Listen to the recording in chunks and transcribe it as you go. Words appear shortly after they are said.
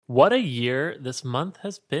What a year this month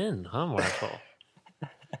has been, huh, Marshall?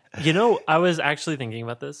 You know, I was actually thinking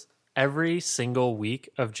about this. Every single week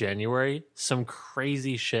of January, some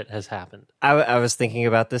crazy shit has happened. I was thinking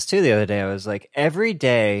about this too the other day. I was like, every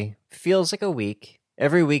day feels like a week.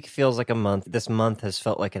 Every week feels like a month. This month has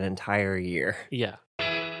felt like an entire year. Yeah.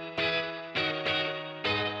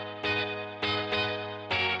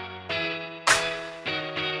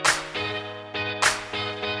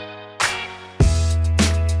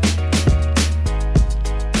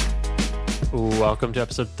 Welcome to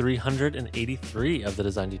episode 383 of the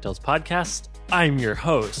Design Details Podcast. I'm your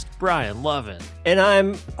host, Brian Lovin. And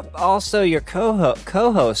I'm also your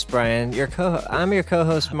co-host, Brian. I'm your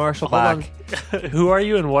co-host, Marshall Bach. Who are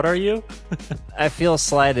you and what are you? I feel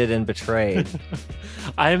slighted and betrayed.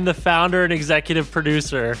 I am the founder and executive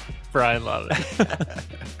producer, Brian Lovin.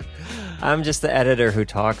 I'm just the editor who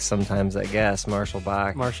talks sometimes, I guess, Marshall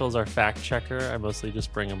Bach. Marshall's our fact checker. I mostly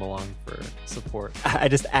just bring him along for support. I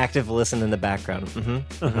just active listen in the background.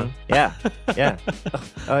 Yeah.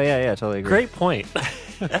 Oh, yeah, totally agree. Great point.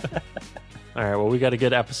 All right, well, we got a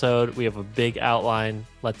good episode. We have a big outline.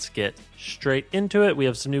 Let's get straight into it. We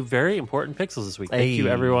have some new very important pixels this week. Thank you,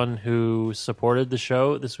 everyone who supported the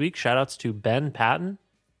show this week. Shout-outs to Ben Patton,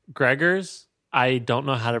 Gregors. I don't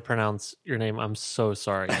know how to pronounce your name. I'm so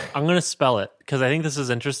sorry. I'm going to spell it because I think this is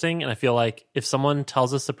interesting, and I feel like if someone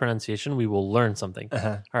tells us the pronunciation, we will learn something.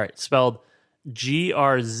 All right, spelled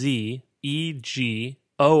Grzegorz.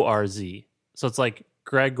 So it's like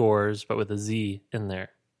Gregors, but with a Z in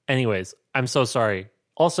there. Anyways, I'm so sorry.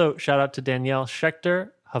 Also, shout out to Danielle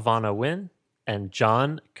Schechter, Havana Wynn, and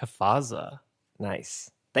John Kafaza. Nice.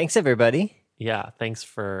 Thanks, everybody. Yeah, thanks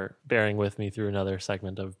for bearing with me through another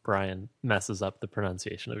segment of Brian messes up the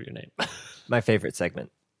pronunciation of your name. My favorite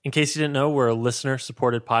segment. In case you didn't know, we're a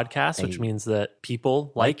listener-supported podcast, which means that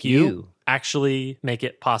people like you actually make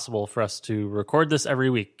it possible for us to record this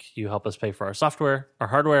every week. You help us pay for our software, our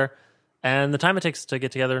hardware, and the time it takes to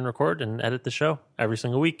get together and record and edit the show every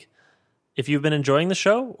single week. If you've been enjoying the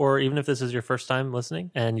show, or even if this is your first time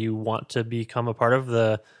listening and you want to become a part of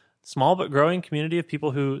the small but growing community of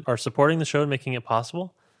people who are supporting the show and making it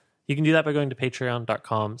possible, you can do that by going to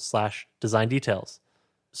patreon.com/designdetails.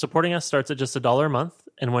 Supporting us starts at just $1 a month,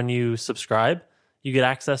 and when you subscribe, you get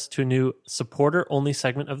access to a new supporter-only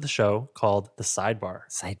segment of the show called the Sidebar.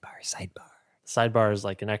 Sidebar is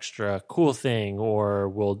like an extra cool thing, or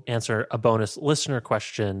we'll answer a bonus listener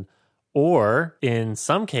question, or in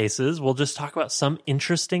some cases, we'll just talk about some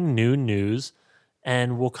interesting new news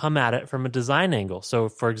and we'll come at it from a design angle. So,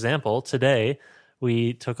 for example, today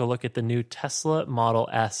we took a look at the new Tesla Model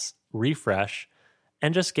S refresh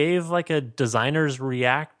and just gave like a designer's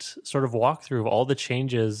react sort of walkthrough of all the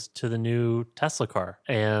changes to the new Tesla car.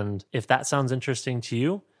 And if that sounds interesting to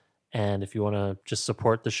you, and if you want to just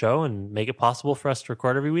support the show and make it possible for us to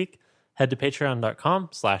record every week, head to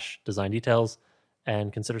patreon.com/designdetails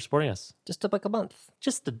and consider supporting us. Just $1 a month.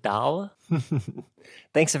 Just $1.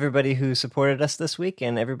 Thanks, everybody who supported us this week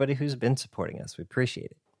and everybody who's been supporting us. We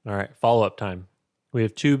appreciate it. All right, follow-up time. We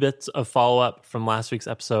have 2 bits of follow-up from last week's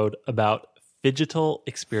episode about phygital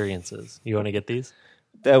experiences. You want to get these?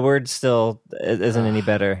 The word still isn't any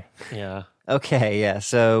better. Yeah. Okay, yeah.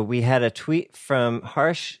 So we had a tweet from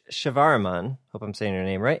Harsh Shivaraman. Hope I'm saying your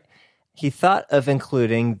name right. He thought of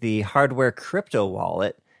including the hardware crypto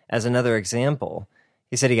wallet as another example.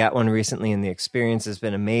 He said he got one recently and the experience has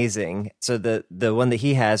been amazing. So the one that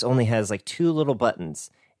he has only has like 2 little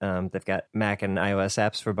buttons. They've got Mac and iOS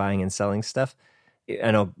apps for buying and selling stuff.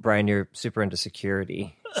 I know, Brian, you're super into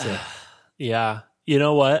security. So. Yeah. You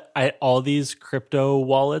know what? All these crypto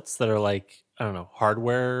wallets that are like, I don't know,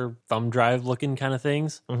 hardware thumb drive looking kind of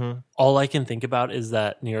things. Mm-hmm. All I can think about is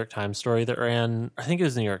that New York Times story that ran, I think it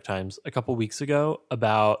was New York Times, a couple weeks ago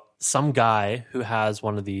about some guy who has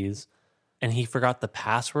one of these and he forgot the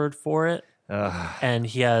password for it. And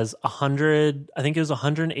he has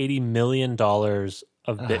 $180 million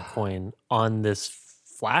of Bitcoin on this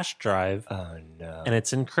flash drive. Oh no. And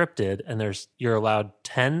it's encrypted and you're allowed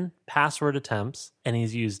 10 password attempts and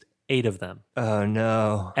he's used 8 of them. Oh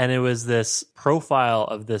no. And it was this profile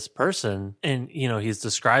of this person, and he's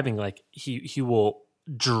describing like he will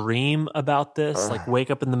dream about this, like wake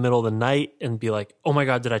up in the middle of the night and be like, oh my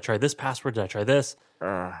God, did I try this password? Did I try this?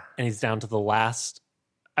 And he's down to the last,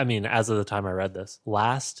 as of the time I read this,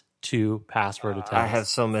 last 2 password attempts. I have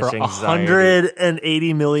so much for anxiety.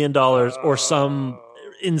 $180 million or some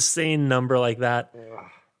insane number like that.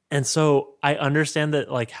 And so I understand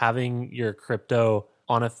that like having your crypto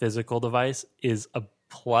on a physical device is a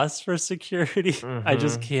plus for security. I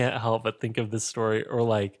just can't help but think of this story, or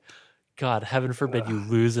like God, heaven forbid you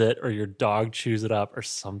lose it or your dog chews it up or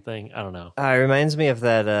something. I don't know. It reminds me of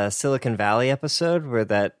that Silicon Valley episode where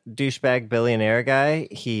that douchebag billionaire guy,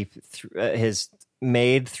 his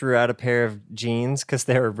maid threw out a pair of jeans because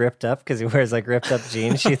they were ripped up because he wears like ripped up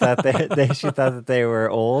jeans. She thought she thought that they were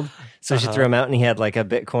old, so she threw them out, and he had like a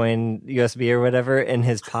Bitcoin USB or whatever in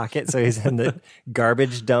his pocket. So he's in the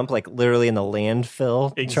garbage dump, like literally in the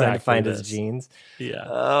landfill, trying to find his jeans. Yeah.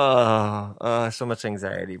 Oh, so much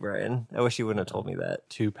anxiety, Brian. I wish you wouldn't have told me that.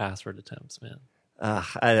 2 password attempts, man.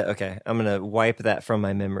 Okay, I'm gonna wipe that from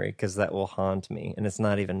my memory because that will haunt me, and it's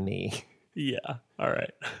not even me. Yeah. All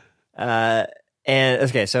right. And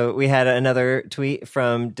okay, so we had another tweet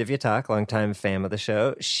from Divya Talk, longtime fan of the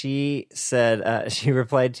show. She said, she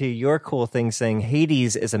replied to your cool thing saying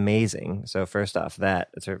Hades is amazing. So first off,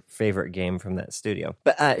 it's her favorite game from that studio.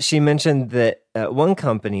 But she mentioned that one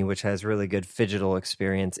company which has really good phygital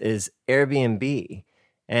experience is Airbnb.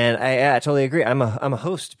 And I totally agree. I'm a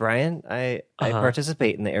host, Brian. I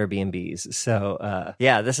participate in the Airbnbs. So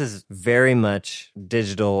this is very much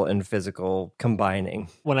digital and physical combining.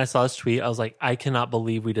 When I saw this tweet, I was like, I cannot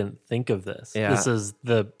believe we didn't think of this. Yeah. This is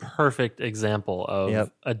the perfect example of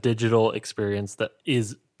a digital experience that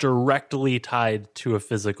is directly tied to a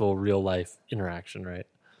physical real life interaction, right?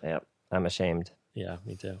 Yep. I'm ashamed. Yeah,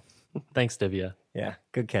 me too. Thanks, Divya. Yeah,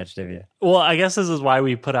 good catch, Divya. Well, I guess this is why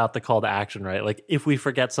we put out the call to action, right? Like, if we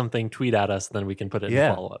forget something, tweet at us, then we can put it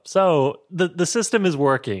in follow-up. So the system is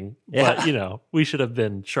working, but, we should have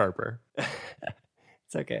been sharper.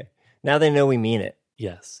 It's okay. Now they know we mean it.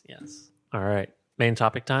 Yes. All right. Main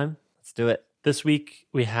topic time? Let's do it. This week,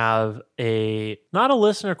 we have not a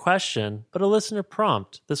listener question, but a listener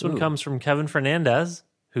prompt. This one comes from Kevin Fernandez,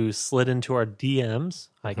 who slid into our DMs.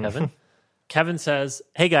 Hi, Kevin. Kevin says,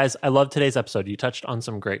 hey guys, I love today's episode. You touched on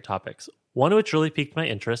some great topics. One which really piqued my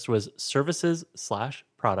interest was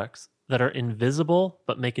services/products that are invisible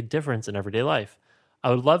but make a difference in everyday life. I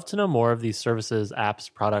would love to know more of these services,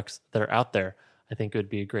 apps, products that are out there. I think it would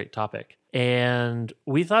be a great topic. And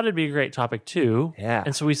we thought it'd be a great topic too. Yeah.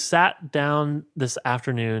 And so we sat down this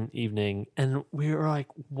evening, and we were like,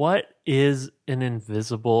 what is an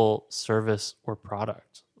invisible service or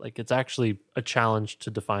product? Like, it's actually a challenge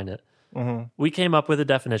to define it. Mm-hmm. We came up with a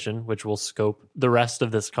definition, which will scope the rest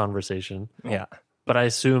of this conversation. Yeah. But I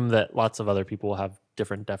assume that lots of other people will have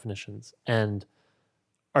different definitions. And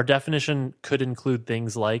our definition could include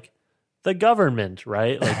things like the government,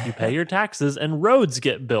 right? Like, you pay your taxes and roads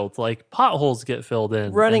get built, like potholes get filled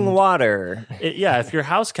in. Running water. If your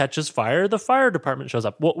house catches fire, the fire department shows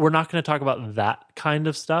up. Well, we're not going to talk about that kind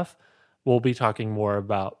of stuff. We'll be talking more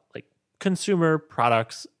about like consumer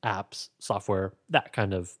products, apps, software, that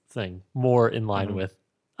kind of thing, more in line with,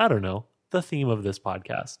 I don't know, the theme of this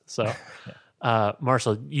podcast. So,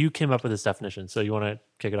 Marshall, you came up with this definition, so you want to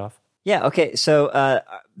kick it off? Yeah, okay. So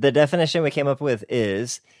the definition we came up with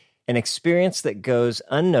is an experience that goes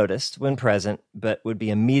unnoticed when present, but would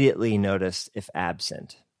be immediately noticed if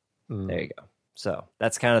absent. There you go. So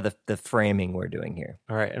that's kind of the framing we're doing here.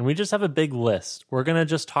 All right. And we just have a big list. We're going to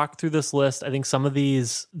just talk through this list. I think some of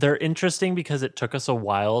these, they're interesting because it took us a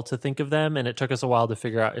while to think of them, and it took us a while to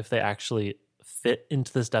figure out if they actually fit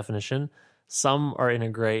into this definition. Some are in a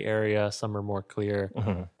gray area, some are more clear.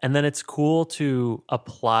 Mm-hmm. And then it's cool to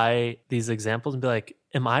apply these examples and be like,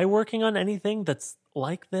 am I working on anything that's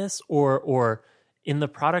like this? Or in the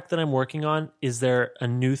product that I'm working on, is there a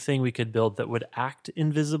new thing we could build that would act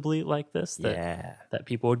invisibly like this? That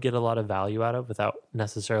people would get a lot of value out of without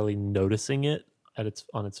necessarily noticing it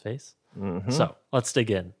on its face? Mm-hmm. So let's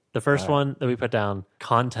dig in. The first one that we put down,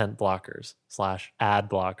 content blockers / ad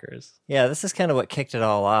blockers. Yeah, this is kind of what kicked it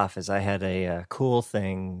all off. Is I had a cool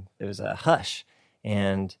thing. It was a Hush,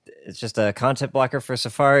 and it's just a content blocker for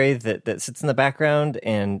Safari that sits in the background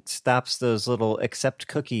and stops those little accept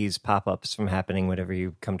cookies pop-ups from happening whenever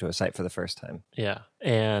you come to a site for the first time. Yeah,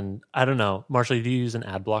 and I don't know, Marshall, do you use an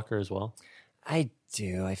ad blocker as well? I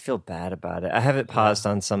do. I feel bad about it. I have it paused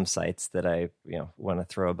on some sites that I want to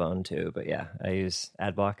throw a bone to, but yeah, I use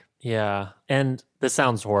AdBlock. Yeah, and this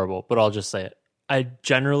sounds horrible, but I'll just say it. I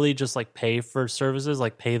generally just like pay for services,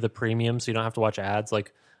 like pay the premium so you don't have to watch ads.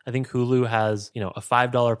 Like I think Hulu has, a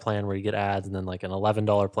 $5 plan where you get ads, and then like an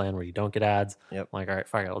 $11 plan where you don't get ads. Yep. I'm like, all right,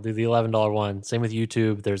 fine, I'll do the $11 one. Same with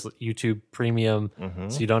YouTube. There's YouTube Premium,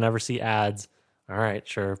 so you don't ever see ads. All right,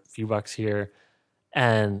 sure, a few bucks here.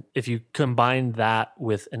 And if you combine that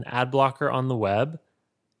with an ad blocker on the web,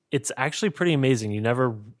 it's actually pretty amazing. You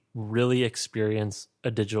never really experience a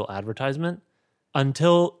digital advertisement.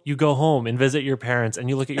 until you go home and visit your parents and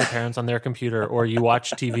you look at your parents on their computer or you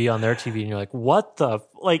watch TV on their TV and you're like, what the,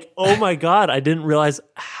 like, oh my God, I didn't realize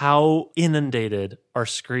how inundated our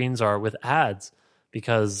screens are with ads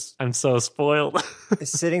because I'm so spoiled.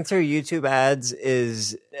 Sitting through YouTube ads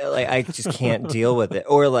is like, I just can't deal with it.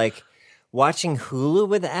 Or like watching Hulu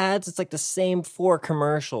with ads, it's like the same 4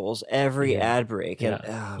 commercials every ad break. And,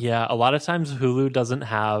 yeah, a lot of times Hulu doesn't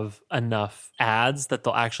have enough ads that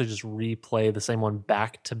they'll actually just replay the same one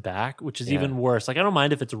back to back, which is even worse. Like, I don't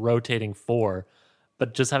mind if it's rotating 4,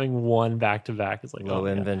 but just having one back to back is like low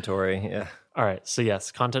inventory. Yeah. All right. So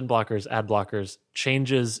yes, content blockers, ad blockers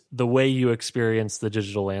changes the way you experience the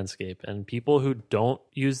digital landscape. And people who don't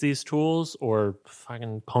use these tools or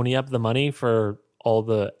fucking pony up the money for all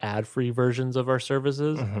the ad-free versions of our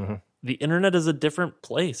services, the internet is a different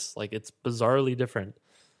place. Like, it's bizarrely different.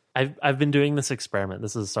 I've been doing this experiment.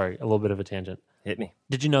 This is, a little bit of a tangent. Hit me.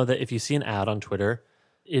 Did you know that if you see an ad on Twitter,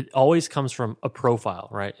 it always comes from a profile,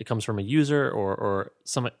 right? It comes from a user or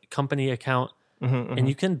some company account, and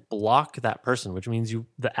you can block that person, which means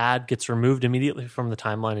the ad gets removed immediately from the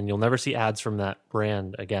timeline and you'll never see ads from that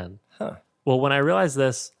brand again. Huh. Well, when I realized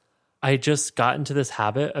this, I just got into this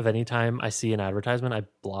habit of anytime I see an advertisement, I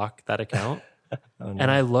block that account. Oh, no. And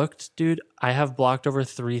I looked, dude, I have blocked over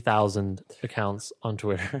 3,000 accounts on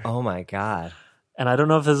Twitter. Oh my God. And I don't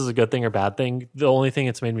know if this is a good thing or bad thing. The only thing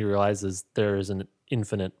it's made me realize is there is an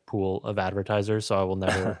infinite pool of advertisers, so I will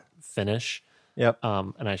never finish. Yep.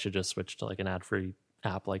 And I should just switch to like an ad-free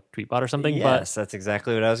app like Tweetbot or something. Yes, that's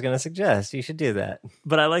exactly what I was going to suggest. You should do that.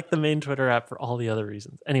 But I like the main Twitter app for all the other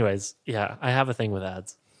reasons. Anyways, yeah, I have a thing with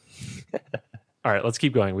ads. All right, let's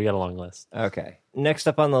keep going. We got a long list. Okay. Next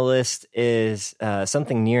up on the list is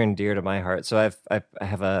something near and dear to my heart. So I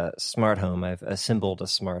have a smart home. I've assembled a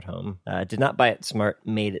smart home. Did not buy it smart,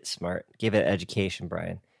 made it smart. Gave it education,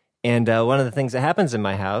 Brian. And one of the things that happens in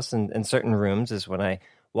my house and in certain rooms is when I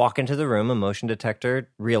walk into the room, a motion detector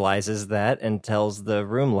realizes that and tells the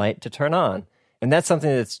room light to turn on. And that's something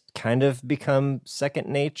that's kind of become second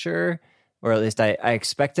nature. Or at least I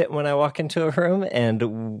expect it when I walk into a room,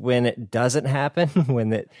 and when it doesn't happen,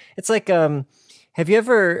 it's like, have you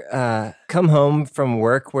ever come home from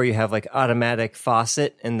work where you have like automatic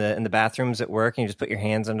faucet in the bathrooms at work, and you just put your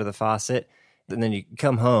hands under the faucet, and then you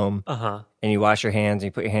come home and you wash your hands, and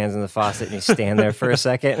you put your hands in the faucet, and you stand there for a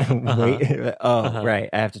second, and wait. Right,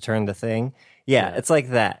 I have to turn the thing. Yeah, it's like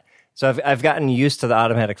that. So I've gotten used to the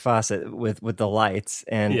automatic faucet with the lights,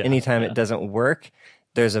 and anytime it doesn't work,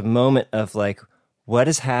 there's a moment of like, what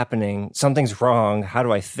is happening? Something's wrong. How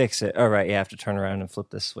do I fix it? All right, you have to turn around and flip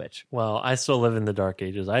this switch. Well, I still live in the dark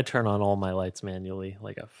ages. I turn on all my lights manually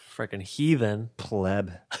like a freaking heathen.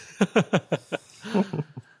 Pleb.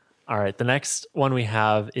 All right, the next one we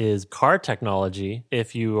have is car technology.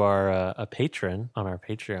 If you are a patron on our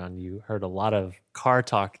Patreon, you heard a lot of car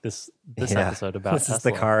talk this episode about Tesla. Tesla. Is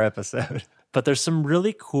the car episode. But there's some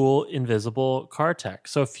really cool invisible car tech.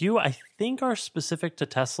 So a few I think are specific to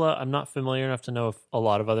Tesla. I'm not familiar enough to know if a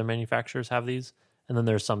lot of other manufacturers have these. And then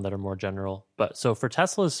there's some that are more general. But so for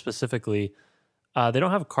Teslas specifically, they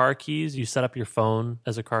don't have car keys. You set up your phone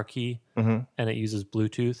as a car key, and it uses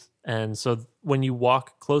Bluetooth. And so when you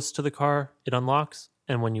walk close to the car, it unlocks.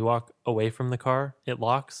 And when you walk away from the car, it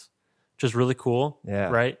locks, which is really cool. Yeah.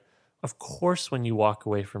 Right? Of course, when you walk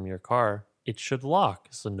away from your car, it should lock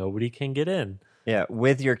so nobody can get in. Yeah,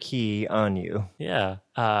 with your key on you. Yeah.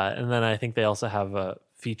 And then I think they also have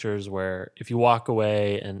features where if you walk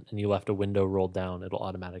away and you left a window rolled down, it'll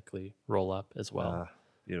automatically roll up as well.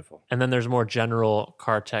 Beautiful. And then there's more general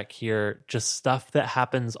car tech here, just stuff that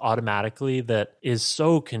happens automatically that is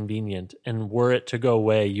so convenient. And were it to go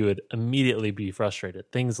away, you would immediately be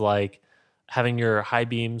frustrated. Things like having your high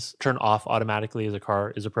beams turn off automatically as a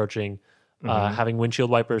car is approaching. Having windshield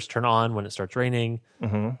wipers turn on when it starts raining.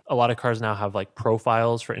 A lot of cars now have like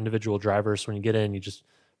profiles for individual drivers. So when you get in, you just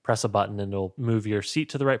press a button and it'll move your seat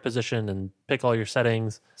to the right position and pick all your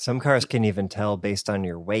settings. Some cars can even tell based on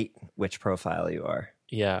your weight which profile you are.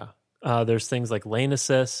 Yeah. There's things like lane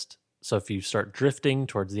assist. So if you start drifting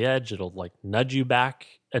towards the edge, it'll like nudge you back.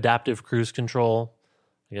 Adaptive cruise control.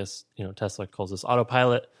 I guess, Tesla calls this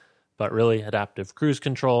autopilot, but really adaptive cruise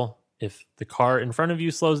control. If the car in front of you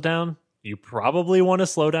slows down, you probably want to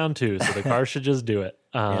slow down too, so the car should just do it.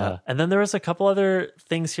 And then there was a couple other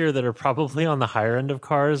things here that are probably on the higher end of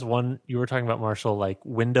cars. One, you were talking about, Marshall, like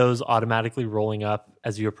windows automatically rolling up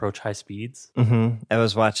as you approach high speeds. I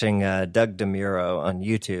was watching Doug DeMuro on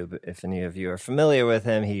YouTube. If any of you are familiar with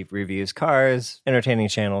him, he reviews cars. Entertaining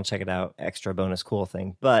channel, check it out. Extra bonus cool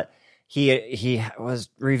thing. But he was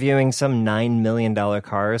reviewing some $9 million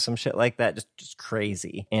car or some shit like that. Just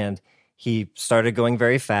crazy. And he started going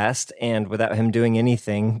very fast, and without him doing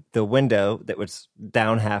anything, the window that was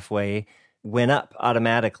down halfway went up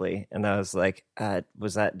automatically. And I was like,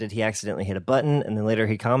 did he accidentally hit a button? And then later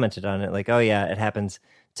he commented on it like, oh yeah, it happens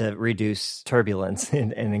to reduce turbulence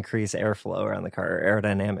and increase airflow around the car, or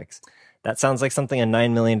aerodynamics. That sounds like something a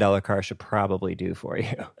 $9 million car should probably do for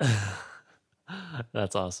you.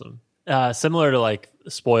 That's awesome. Similar to like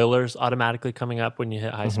spoilers automatically coming up when you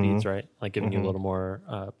hit high speeds, right? Like giving you a little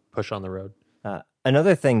more push on the road.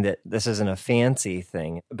 Another thing that this isn't a fancy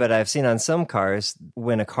thing, but I've seen on some cars,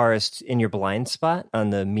 when a car is in your blind spot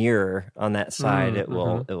on the mirror on that side, it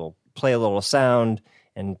will play a little sound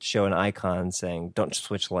and show an icon saying "Don't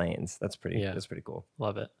switch lanes." That's pretty cool.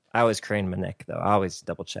 Love it. I always crane my neck though. I always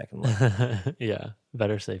double check and look. Yeah,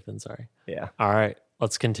 better safe than sorry. Yeah. All right,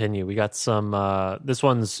 let's continue. We got some. This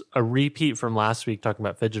one's a repeat from last week, talking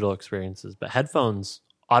about phygital experiences, but headphones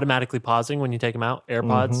automatically pausing when you take them out.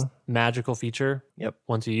 AirPods, magical feature. Yep.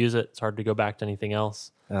 Once you use it, it's hard to go back to anything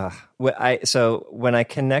else. So when I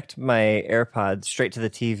connect my AirPods straight to the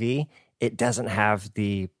TV, it doesn't have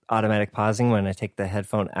the automatic pausing when I take the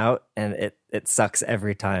headphone out, and it sucks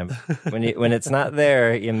every time. When it's not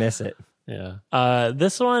there, you miss it. Yeah.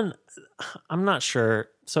 This one, I'm not sure.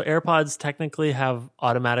 So AirPods technically have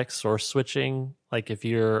automatic source switching. Like if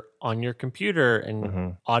you're on your computer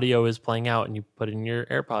and audio is playing out and you put in your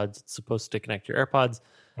AirPods, it's supposed to connect your AirPods.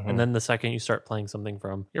 And then the second you start playing something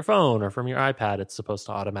from your phone or from your iPad, it's supposed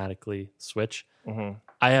to automatically switch.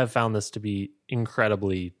 I have found this to be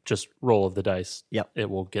incredibly just roll of the dice. Yep. It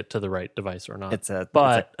will get to the right device or not. It's a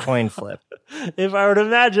coin flip. If I were to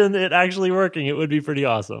imagine it actually working, it would be pretty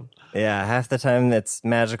awesome. Yeah, half the time it's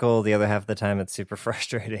magical. The other half of the time it's super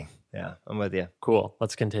frustrating. Yeah, I'm with you. Cool.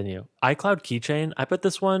 Let's continue. iCloud Keychain. I put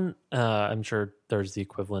this one, I'm sure there's the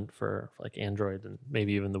equivalent for like Android and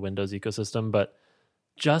maybe even the Windows ecosystem, but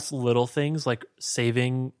just little things like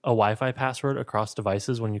saving a Wi-Fi password across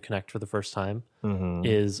devices when you connect for the first time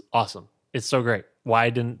is awesome. It's so great. Why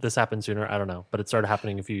didn't this happen sooner? I don't know, but it started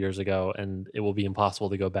happening a few years ago and it will be impossible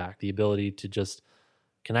to go back. The ability to just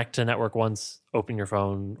connect to network once, open your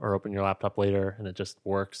phone or open your laptop later, and it just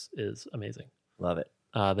works is amazing. Love it.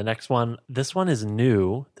 The next one, this one is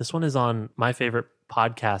new. This one is on my favorite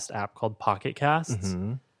podcast app called Pocket Casts.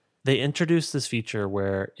 They introduced this feature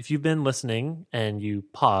where if you've been listening and you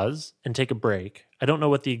pause and take a break, I don't know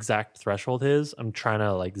what the exact threshold is. I'm trying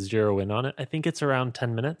to like zero in on it. I think it's around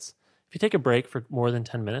 10 minutes. If you take a break for more than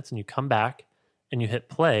 10 minutes and you come back and you hit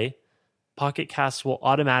play, Pocket Casts will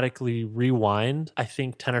automatically rewind, I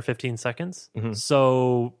think 10 or 15 seconds.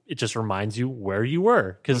 So it just reminds you where you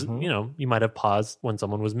were because, you might have paused when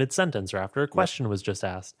someone was mid-sentence or after a question was just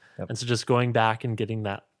asked. And so just going back and getting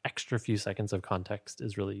that extra few seconds of context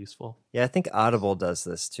is really useful. Yeah, I think Audible does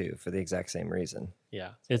this too for the exact same reason.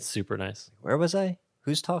 Yeah, it's super nice. Where was I?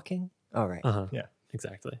 Who's talking? Oh, right. Yeah,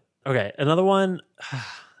 exactly. Okay, another one.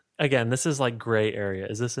 Again, this is like gray area.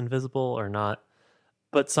 Is this invisible or not?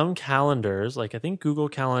 But some calendars, like I think Google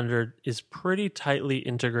Calendar is pretty tightly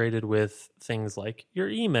integrated with things like your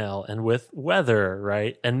email and with weather,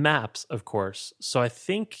 right? And maps, of course. So I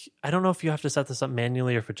don't know if you have to set this up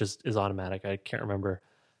manually or if it just is automatic. I can't remember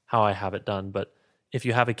how I have it done. But if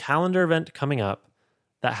you have a calendar event coming up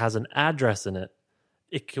that has an address in it,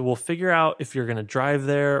 it will figure out if you're going to drive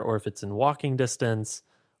there or if it's in walking distance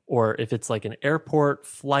or if it's like an airport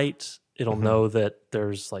flight. It'll know that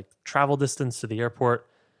there's like travel distance to the airport.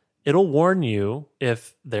 It'll warn you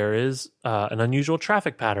if there is an unusual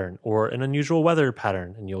traffic pattern or an unusual weather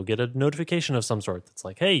pattern, and you'll get a notification of some sort that's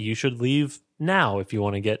like, hey, you should leave now if you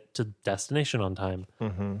want to get to destination on time.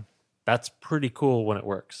 That's pretty cool when it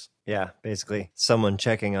works. Yeah, basically someone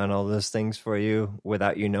checking on all those things for you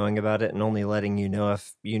without you knowing about it and only letting you know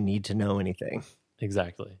if you need to know anything.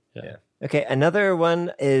 Exactly. Yeah. Okay, another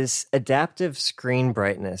one is adaptive screen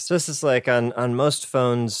brightness. So this is like on most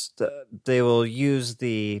phones, they will use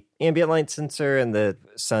the ambient light sensor and the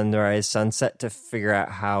sunrise, sunset to figure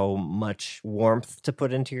out how much warmth to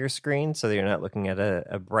put into your screen so that you're not looking at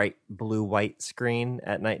a bright blue-white screen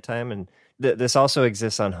at nighttime. And this also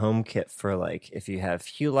exists on HomeKit for like if you have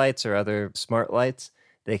Hue lights or other smart lights,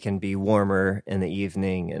 they can be warmer in the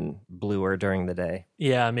evening and bluer during the day.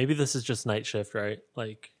 Yeah, maybe this is just night shift, right?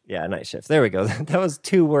 Like, yeah, night shift. There we go. That was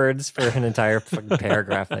 2 words for an entire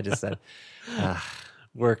paragraph I just said.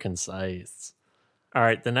 We're concise. All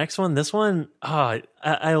right, the next one. This one, I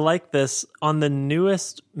I like this. On the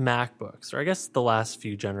newest MacBooks, or I guess the last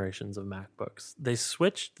few generations of MacBooks, they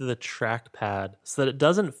switched the trackpad so that it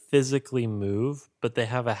doesn't physically move, but they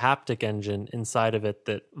have a haptic engine inside of it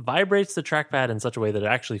that vibrates the trackpad in such a way that it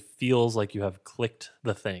actually feels like you have clicked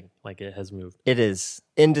the thing, like it has moved. It is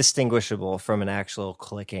indistinguishable from an actual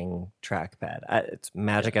clicking trackpad. It's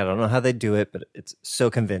magic. I don't know how they do it, but it's so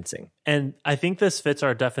convincing. And I think this fits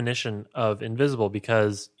our definition of invisible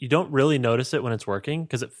because you don't really notice it when it's working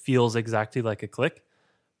because it feels exactly like a click.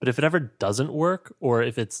 But if it ever doesn't work or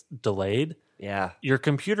if it's delayed, your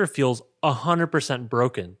computer feels 100%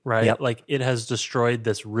 broken, right? Yep. Like it has destroyed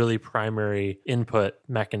this really primary input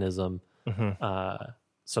mechanism.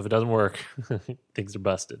 So if it doesn't work, things are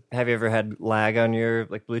busted. Have you ever had lag on your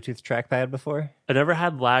like Bluetooth trackpad before? I've never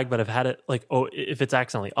had lag, but I've had it like, if it's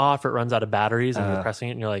accidentally off or it runs out of batteries and you're pressing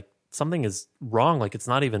it and you're like, something is wrong, like it's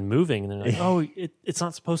not even moving. And then you're like, it's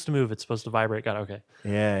not supposed to move. It's supposed to vibrate. Got it. Okay.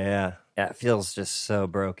 Yeah, it feels just so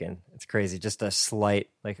broken. It's crazy. Just a slight,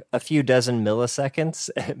 like a few dozen milliseconds,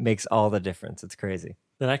 it makes all the difference. It's crazy.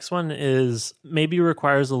 The next one is maybe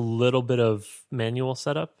requires a little bit of manual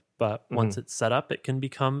setup. But once it's set up, it can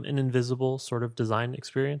become an invisible sort of design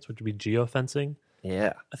experience, which would be geofencing.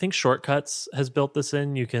 Yeah. I think Shortcuts has built this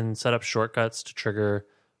in. You can set up shortcuts to trigger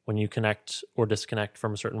when you connect or disconnect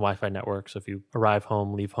from a certain Wi-Fi network. So if you arrive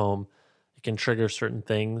home, leave home, it can trigger certain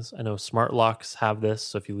things. I know smart locks have this.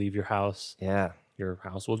 So if you leave your house, your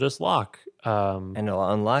house will just lock. And it'll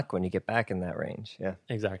unlock when you get back in that range. Yeah,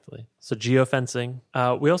 exactly. So geofencing.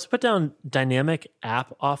 We also put down dynamic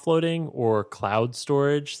app offloading or cloud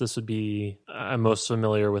storage. This would be, I'm most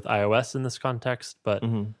familiar with iOS in this context, but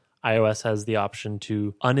iOS has the option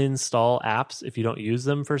to uninstall apps if you don't use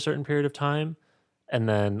them for a certain period of time, and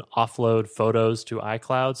then offload photos to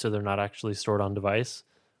iCloud so they're not actually stored on device,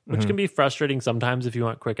 which can be frustrating sometimes if you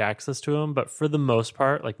want quick access to them. But for the most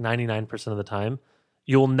part, like 99% of the time,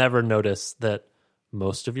 you'll never notice that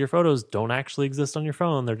most of your photos don't actually exist on your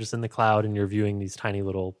phone. They're just in the cloud and you're viewing these tiny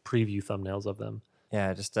little preview thumbnails of them.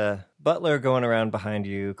 Yeah, just a butler going around behind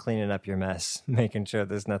you, cleaning up your mess, making sure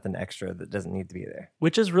there's nothing extra that doesn't need to be there.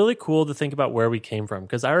 Which is really cool to think about where we came from.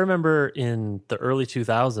 Because I remember in the early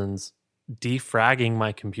 2000s, defragging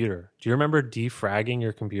my computer. Do you remember defragging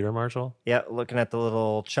your computer, Marshall? Yeah, looking at the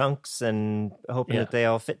little chunks and hoping that they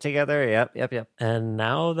all fit together. Yep. And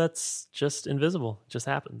now that's just invisible. It just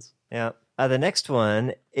happens. Yeah. The next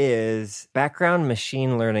one is background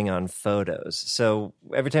machine learning on photos. So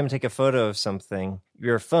every time you take a photo of something,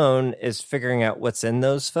 your phone is figuring out what's in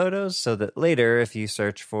those photos so that later, if you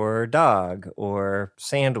search for dog or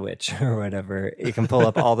sandwich or whatever, you can pull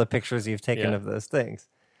up all the pictures you've taken of those things.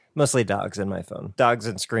 Mostly dogs in my phone. Dogs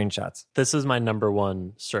and screenshots. This is my number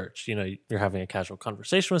one search. You know, you're having a casual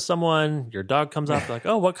conversation with someone, your dog comes up, like,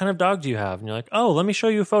 oh, what kind of dog do you have? And you're like, oh, let me show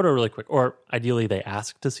you a photo really quick. Or ideally, they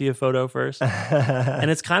ask to see a photo first.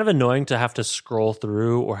 And it's kind of annoying to have to scroll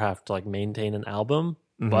through or have to like maintain an album.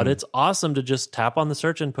 But it's awesome to just tap on the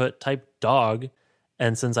search input, type dog.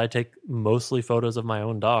 And since I take mostly photos of my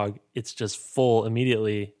own dog, it's just full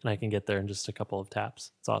immediately, and I can get there in just a couple of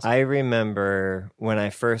taps. It's awesome. I remember when I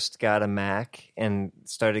first got a Mac and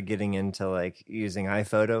started getting into like using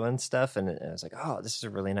iPhoto and stuff, and I was like, oh, this is a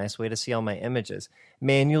really nice way to see all my images.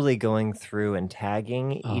 Manually going through and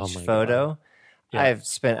tagging each photo. God. Yeah. I've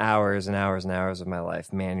spent hours and hours and hours of my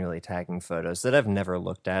life manually tagging photos that I've never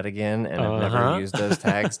looked at again, and I've never used those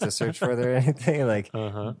tags to search further or anything. Like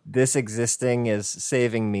this existing is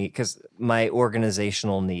saving me because my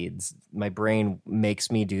organizational needs, my brain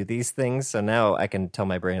makes me do these things. So now I can tell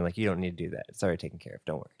my brain, like, you don't need to do that. It's already taken care of.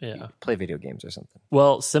 Don't worry. Yeah. Play video games or something.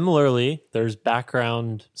 Well, similarly, there's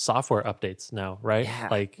background software updates now, right? Yeah.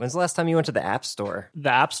 Like, when's the last time you went to the App Store?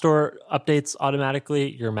 The App Store updates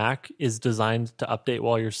automatically. Your Mac is designed to update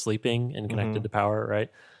while you're sleeping and connected to power, right?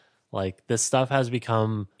 Like this stuff has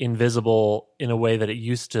become invisible in a way that it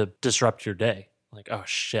used to disrupt your day. Like, oh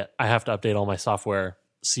shit, I have to update all my software.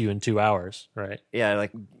 See you in 2 hours, right? Yeah,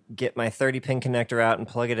 like get my 30-pin connector out and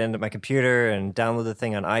plug it into my computer and download the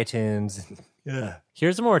thing on iTunes. Yeah.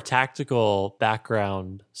 Here's a more tactical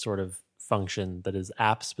background sort of function that is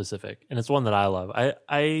app specific, and it's one that I love.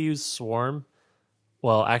 I use Swarm.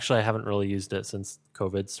 Well, actually, I haven't really used it since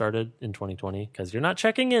COVID started in 2020 because you're not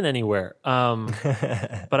checking in anywhere.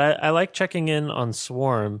 But I like checking in on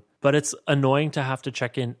Swarm, but it's annoying to have to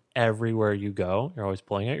check in everywhere you go. You're always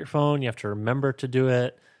pulling out your phone. You have to remember to do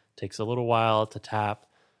it. It takes a little while to tap.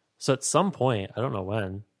 So at some point, I don't know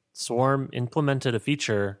when, Swarm implemented a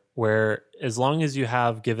feature where as long as you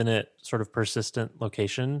have given it sort of persistent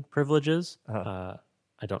location privileges,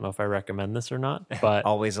 I don't know if I recommend this or not, but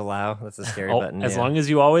always allow. That's a scary button. As long as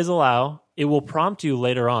you always allow, it will prompt you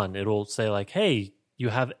later on. It'll say like, hey, you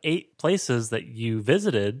have 8 places that you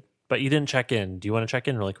visited, but you didn't check in. Do you want to check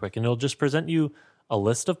in really quick? And it'll just present you a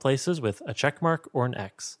list of places with a check mark or an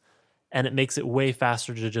X. And it makes it way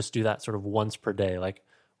faster to just do that sort of once per day. Like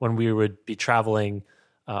when we would be traveling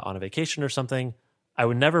on a vacation or something, I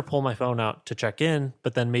would never pull my phone out to check in,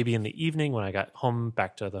 but then maybe in the evening when I got home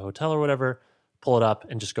back to the hotel or whatever, pull it up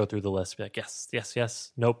and just go through the list. Be like, yes, yes,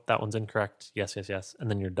 yes. Nope, that one's incorrect. Yes, yes, yes. And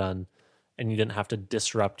then you're done. And you didn't have to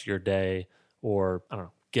disrupt your day or, I don't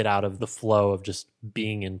know, get out of the flow of just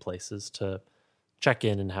being in places to check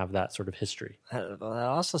in and have that sort of history. That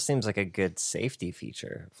also seems like a good safety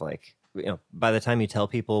feature. Of like, you know, by the time you tell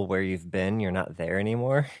people where you've been, you're not there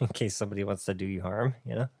anymore in case somebody wants to do you harm,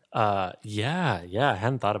 you know? Yeah. I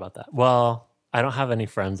hadn't thought about that. Well, I don't have any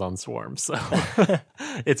friends on Swarm, so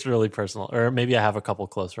it's really personal. Or maybe I have a couple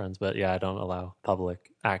close friends, but yeah, I don't allow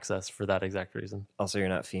public access for that exact reason. Also, you're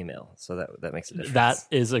not female, so that makes a difference. That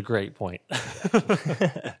is a great point.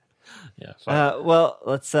 Yeah. Well,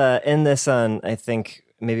 let's end this on, I think,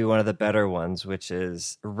 maybe one of the better ones, which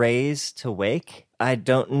is raise to wake. I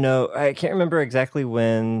don't know. I can't remember exactly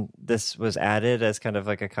when this was added as kind of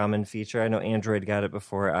like a common feature. I know Android got it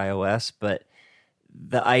before iOS, but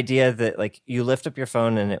the idea that like you lift up your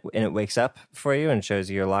phone and it wakes up for you and shows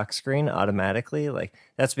you your lock screen automatically, like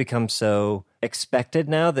that's become so expected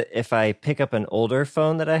now that if I pick up an older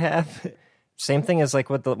phone that I have, same thing as like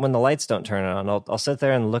when the lights don't turn on, I'll sit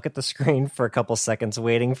there and look at the screen for a couple seconds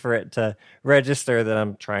waiting for it to register that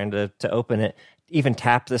I'm trying to open it. Even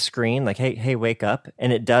tap the screen like, hey, wake up,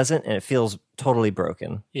 and it doesn't, and it feels totally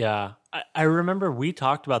broken. Yeah. I remember we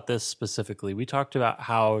talked about this specifically. We talked about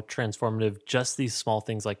how transformative just these small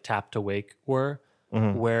things like tap to wake were,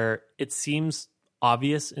 where it seems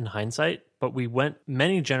obvious in hindsight, but we went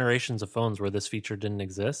many generations of phones where this feature didn't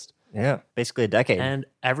exist. Yeah, basically a decade. And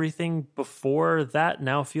everything before that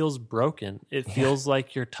now feels broken. It feels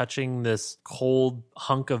like you're touching this cold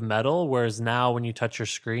hunk of metal, whereas now when you touch your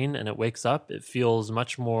screen and it wakes up, it feels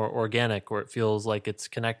much more organic, or it feels like it's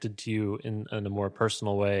connected to you in a more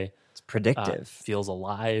personal way. It's predictive. Feels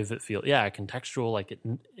alive. It feels, contextual. Like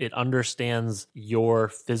it understands your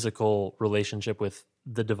physical relationship with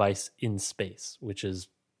the device in space, which is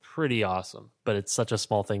pretty awesome. But it's such a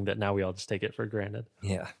small thing that now we all just take it for granted.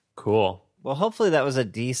 Yeah. Cool. Well, hopefully that was a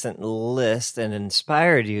decent list and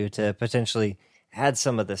inspired you to potentially add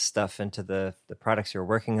some of this stuff into the products you're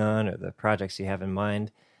working on or the projects you have in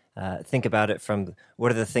mind. Think about it from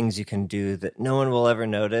what are the things you can do that no one will ever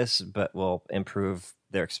notice but will improve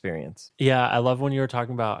their experience. Yeah, I love when you were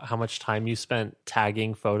talking about how much time you spent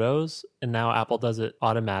tagging photos, and now Apple does it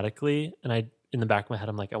automatically. And in the back of my head,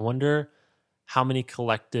 I'm like, I wonder how many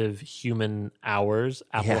collective human hours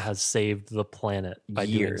Apple has saved the planet by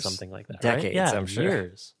doing something like that. Decades, right? Yeah, I'm sure.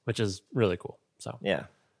 Years, which is really cool. So yeah.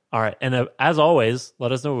 All right. And as always,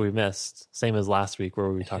 let us know what we missed. Same as last week where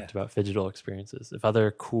we talked about phygital experiences. If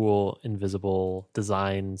other cool, invisible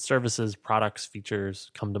design services, products, features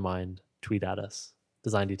come to mind, tweet at us.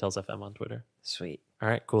 Design Details FM on Twitter. Sweet. All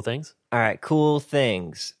right. Cool things. All right. Cool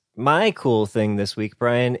things. My cool thing this week,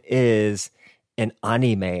 Brian, is an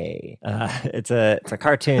anime. It's a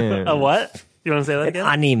cartoon. A what? You want to say that again?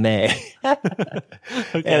 Anime.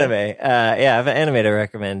 Anime. I have an anime to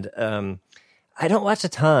recommend. I don't watch a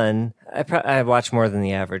ton. I watch more than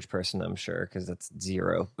the average person, I'm sure, because that's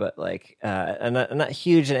zero. But like, I'm not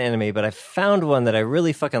huge in anime, but I found one that I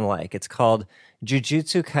really fucking like. It's called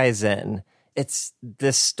Jujutsu Kaisen. It's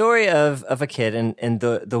the story of a kid, and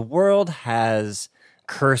the world has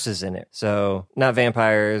curses in it. So not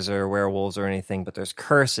vampires or werewolves or anything, but there's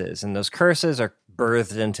curses, and those curses are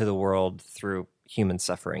birthed into the world through human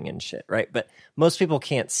suffering and shit, right? But most people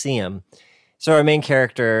can't see them. So our main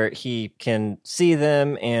character, he can see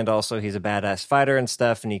them, and also he's a badass fighter and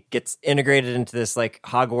stuff, and he gets integrated into this like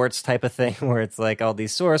Hogwarts type of thing where it's like all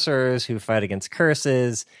these sorcerers who fight against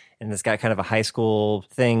curses, and it's got kind of a high school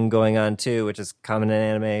thing going on too, which is common in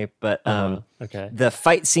anime. But the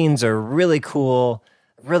fight scenes are really cool,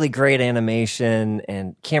 really great animation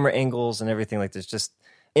and camera angles and everything like this. Just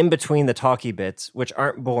in between the talky bits, which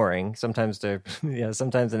aren't boring. Sometimes they're,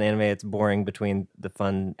 sometimes in anime it's boring between the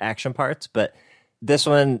fun action parts, but this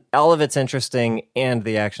one, all of it's interesting, and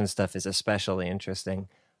the action stuff is especially interesting.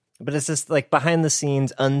 But it's just like behind the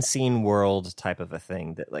scenes, unseen world type of a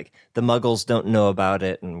thing that like the Muggles don't know about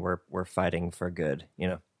it, and we're fighting for good, you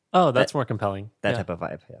know. Oh, that's more compelling. That type of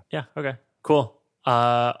vibe. Yeah. Yeah. Okay. Cool.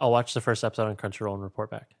 I'll watch the first episode on Crunchyroll and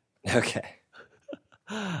report back. Okay.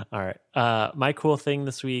 All right. My cool thing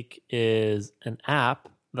this week is an app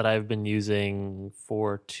that I've been using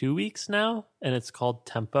for 2 weeks now, and it's called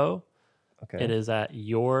Tempo. Okay. It is at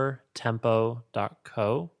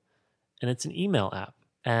yourtempo.co, and it's an email app.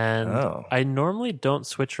 And I normally don't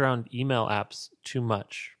switch around email apps too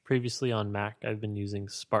much. Previously on Mac, I've been using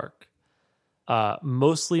Spark.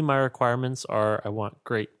 Mostly my requirements are I want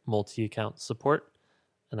great multi-account support,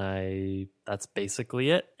 and that's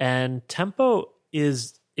basically it. And Tempo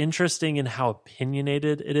is interesting in how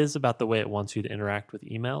opinionated it is about the way it wants you to interact with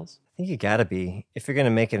emails. I think you gotta be. If you're gonna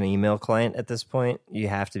make an email client at this point, you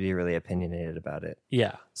have to be really opinionated about it.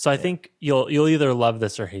 Yeah. So I think you'll either love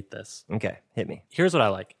this or hate this. Okay, hit me. Here's what I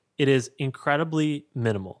like. It is incredibly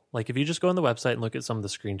minimal. Like if you just go on the website and look at some of the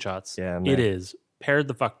screenshots, it is pared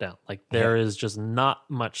the fuck down. Like there is just not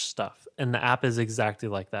much stuff. And the app is exactly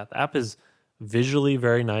like that. The app is visually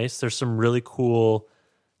very nice. There's some really cool,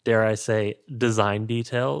 dare I say, design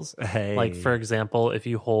details. Hey. Like for example, if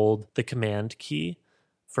you hold the command key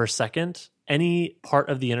for a second, any part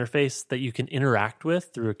of the interface that you can interact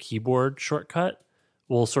with through a keyboard shortcut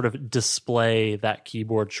will sort of display that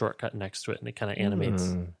keyboard shortcut next to it, and it kind of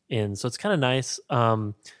animates in. So it's kind of nice.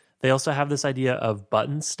 They also have this idea of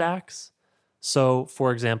button stacks. So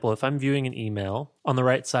for example, if I'm viewing an email, on the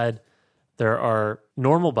right side, there are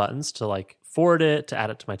normal buttons to like forward it, to add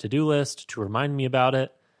it to my to-do list, to remind me about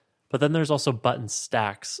it. But then there's also button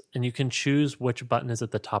stacks, and you can choose which button is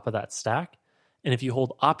at the top of that stack. And if you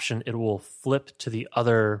hold Option, it will flip to the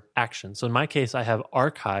other action. So in my case, I have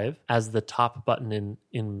Archive as the top button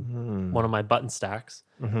in one of my button stacks.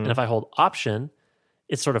 And if I hold Option,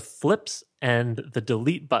 it sort of flips and the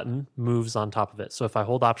Delete button moves on top of it. So if I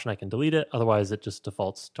hold Option, I can delete it. Otherwise, it just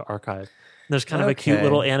defaults to Archive. And there's kind of a cute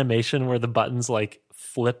little animation where the buttons like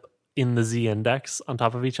flip in the Z index on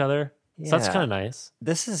top of each other. Yeah. So that's kind of nice.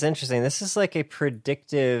 This is interesting. This is like a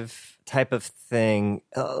predictive type of thing.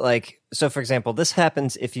 So for example, this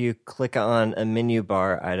happens if you click on a menu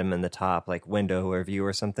bar item in the top, like window or view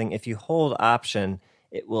or something. If you hold Option,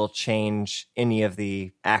 it will change any of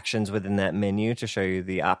the actions within that menu to show you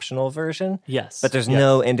the optional version. Yes. But there's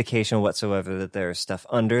no indication whatsoever that there's stuff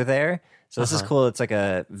under there. So this is cool. It's like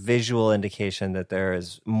a visual indication that there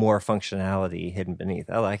is more functionality hidden beneath.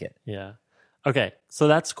 I like it. Yeah. Okay. So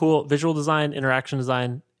that's cool. Visual design, interaction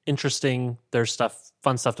design, interesting. There's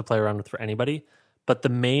fun stuff to play around with for anybody. But the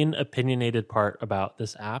main opinionated part about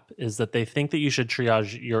this app is that they think that you should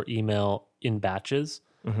triage your email in batches.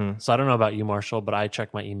 So I don't know about you, Marshall, but I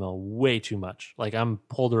check my email way too much. Like I'm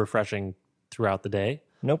pulled to refreshing throughout the day.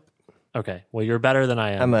 Nope. Okay. Well, you're better than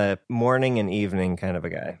I am. I'm a morning and evening kind of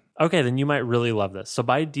a guy. Okay, then you might really love this. So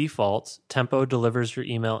by default, Tempo delivers your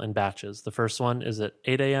email in batches. The first one is at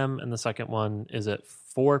 8 a.m. and the second one is at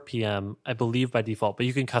 4 p.m., I believe by default. But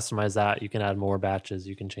you can customize that. You can add more batches.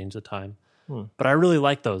 You can change the time. But I really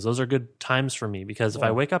like those. Those are good times for me because if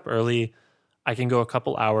I wake up early, I can go a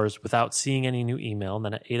couple hours without seeing any new email. And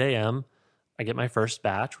then at 8 a.m., I get my first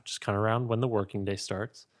batch, which is kind of around when the working day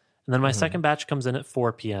starts. And then my second batch comes in at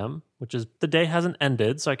 4 p.m., which is the day hasn't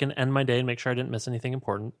ended, so I can end my day and make sure I didn't miss anything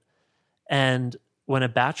important. And when a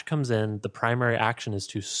batch comes in, the primary action is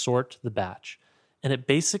to sort the batch. And it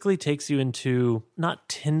basically takes you into not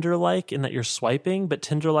Tinder-like in that you're swiping, but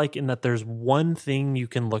Tinder-like in that there's one thing you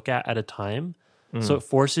can look at a time. So it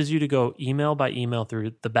forces you to go email by email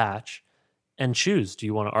through the batch and choose. Do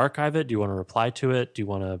you want to archive it? Do you want to reply to it? Do you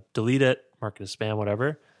want to delete it, mark it as spam,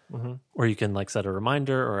 whatever? Or you can like set a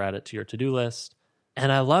reminder or add it to your to-do list.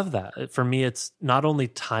 And I love that. For me, it's not only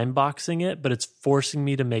time boxing it, but it's forcing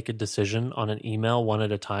me to make a decision on an email one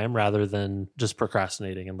at a time rather than just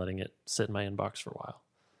procrastinating and letting it sit in my inbox for a while.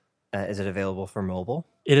 Is it available for mobile?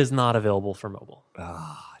 It is not available for mobile.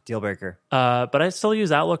 Deal breaker. But I still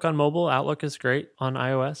use Outlook on mobile. Outlook is great on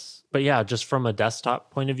iOS. But yeah, just from a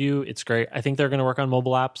desktop point of view, it's great. I think they're going to work on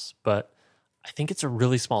mobile apps, but I think it's a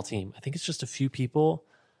really small team. I think it's just a few people.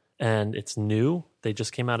 And it's new. They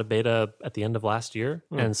just came out of beta at the end of last year.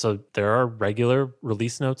 And so there are regular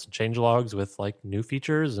release notes and change logs with like new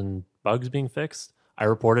features and bugs being fixed. I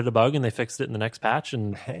reported a bug and they fixed it in the next patch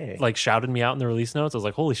and like shouted me out in the release notes. I was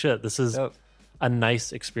like, holy shit, this is a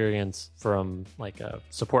nice experience from like a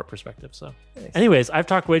support perspective. So anyways, I've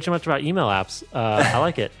talked way too much about email apps. I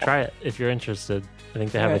like it. Try it if you're interested. I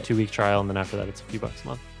think they have a 2-week trial and then after that it's a few bucks a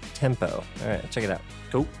month. Tempo. All right, check it out.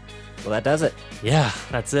 Cool. Well, that does it. Yeah,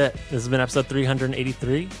 that's it. This has been episode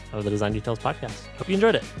 383 of the Design Details podcast. Hope you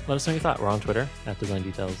enjoyed it. Let us know what you thought. We're on Twitter at Design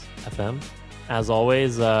Details FM. As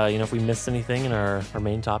always, if we missed anything in our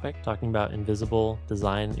main topic, talking about invisible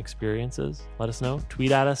design experiences, let us know.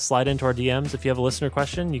 Tweet at us, slide into our DMs. If you have a listener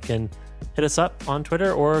question, you can hit us up on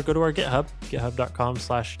Twitter or go to our GitHub,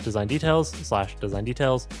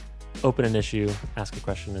 github.com/designdetails/designdetails. open an issue, ask a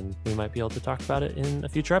question, and we might be able to talk about it in a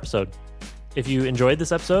future episode. If you enjoyed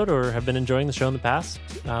this episode or have been enjoying the show in the past,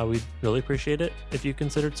 we'd really appreciate it if you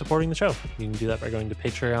considered supporting the show. You can do that by going to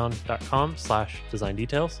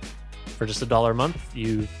patreon.com/designdetails. For just $1 a month,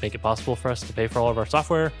 you make it possible for us to pay for all of our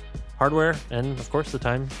software, hardware, and of course the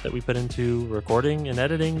time that we put into recording and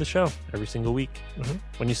editing the show every single week. Mm-hmm.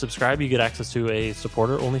 When you subscribe, you get access to a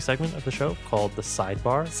supporter-only segment of the show called the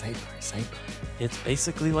Sidebar. Sidebar. It's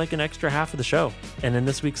basically like an extra half of the show. And in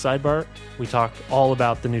this week's Sidebar, we talk all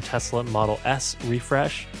about the new Tesla Model S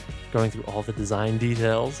refresh, going through all the design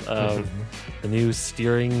details of the new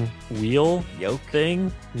steering wheel yoke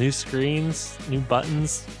thing, new screens, new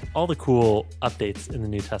buttons, all the cool updates in the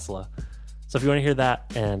new Tesla. So if you want to hear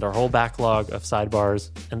that and our whole backlog of sidebars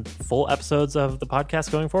and full episodes of the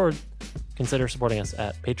podcast going forward, consider supporting us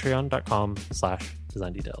at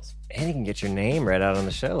patreon.com/designdetails. And you can get your name read out on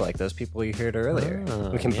the show like those people you heard earlier.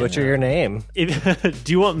 We can butcher your name. Do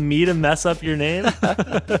you want me to mess up your name?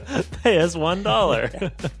 Pay us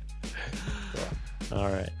 $1. All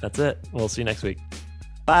right, that's it. We'll see you next week.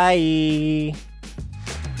 Bye.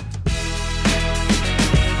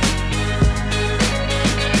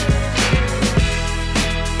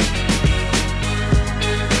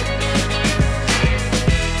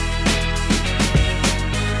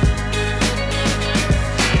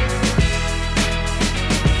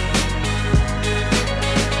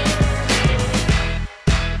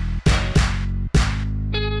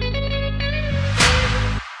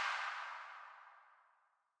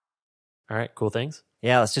 All right, cool things.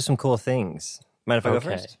 Yeah, let's do some cool things. Mind if I go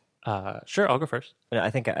first? Sure, I'll go first. No, I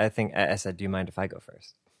think I said, do you mind if I go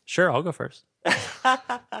first? Sure, I'll go first.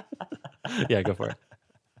 Yeah, go for it.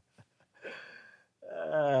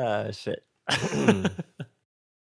 Shit.